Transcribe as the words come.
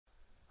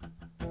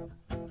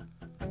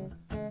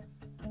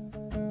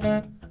I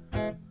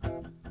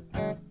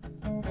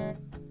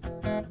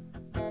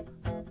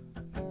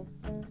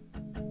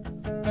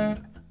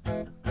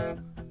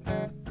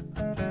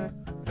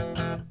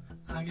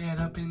get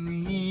up in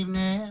the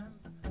evening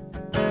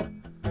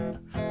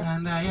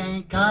and I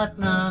ain't got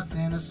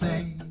nothing to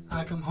say.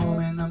 I come home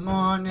in the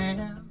morning,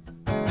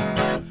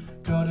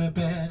 go to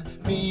bed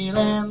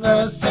feeling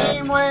the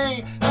same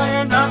way. I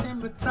ain't nothing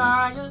but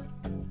tired.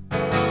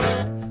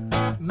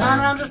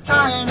 Man, I'm just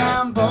tired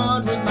and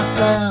bored with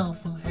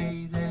myself. Well,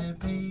 hey there,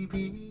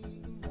 baby,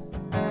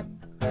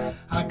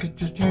 I could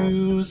just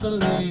use a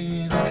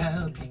little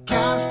help. You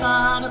can't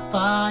start a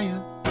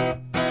fire.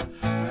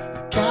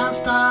 You can't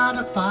start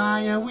a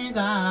fire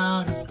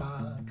without a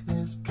spark.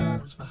 This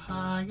goes for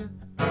hire.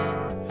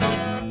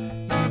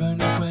 Even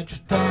if we're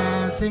just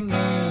dancing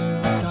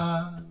in the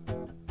dark.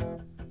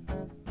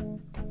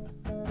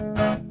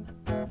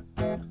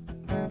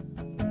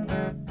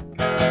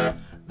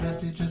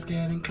 Messages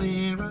getting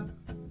clearer.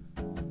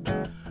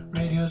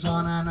 Radio's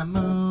on and I'm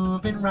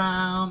moving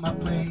round my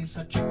place.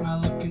 I check my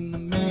look in the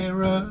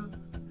mirror.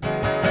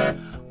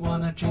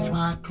 Wanna change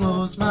my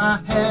clothes,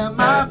 my hair,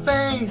 my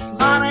face.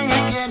 Man, I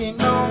ain't getting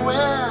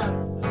nowhere,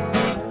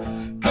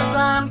 'cause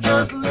I'm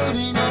just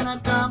living in a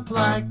dump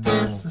like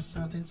this. So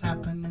something's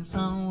happening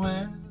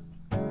somewhere.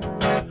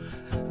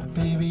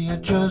 Baby, I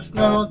just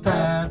know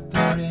that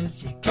there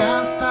is. You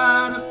can't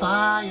start a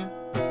fire.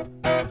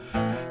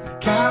 You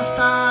can't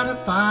start a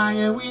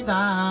fire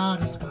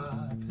without a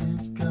spark.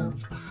 This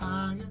goes for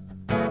hire.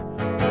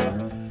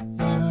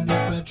 Even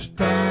if we're just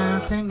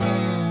dancing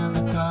in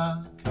the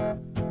dark.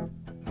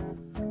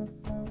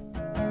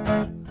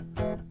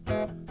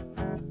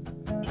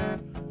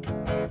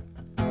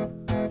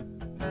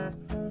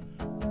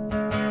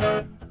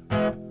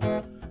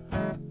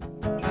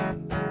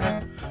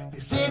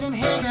 You're sitting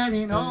here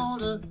getting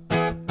older.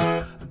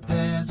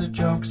 There's a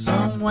joke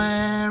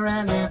somewhere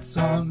and it's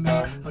on me.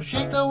 I'll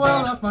shake the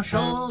world off my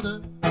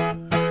shoulder.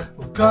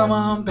 Well, come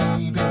on,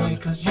 baby,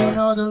 'cause you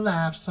know the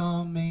laugh's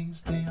on me.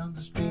 Stay on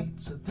the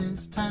streets of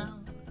this town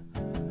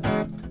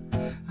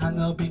and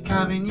they'll be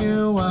carving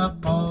you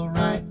up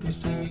alright. They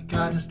say you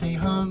gotta stay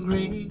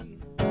hungry.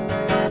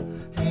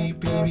 Hey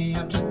baby,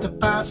 I'm just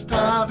about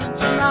starving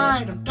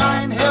tonight. I'm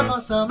dying here for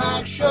some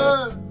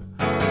action.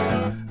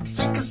 I'm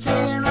sick of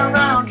sitting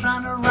around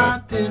trying to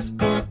write this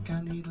book.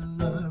 I need a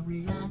love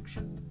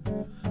reaction.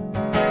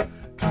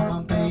 Come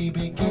on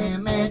baby,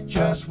 give me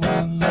just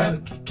one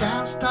look. You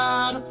can't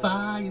start a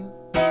fire.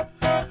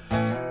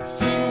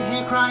 Sitting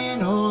here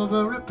crying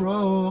over a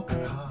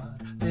broken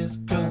heart. This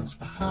goes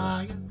for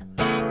hire.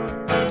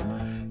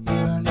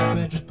 Even if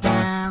we're just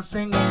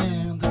dancing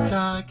in the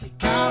dark. You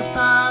can't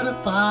start a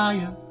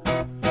fire,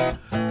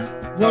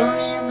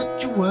 worrying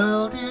that your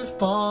world is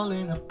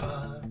falling apart.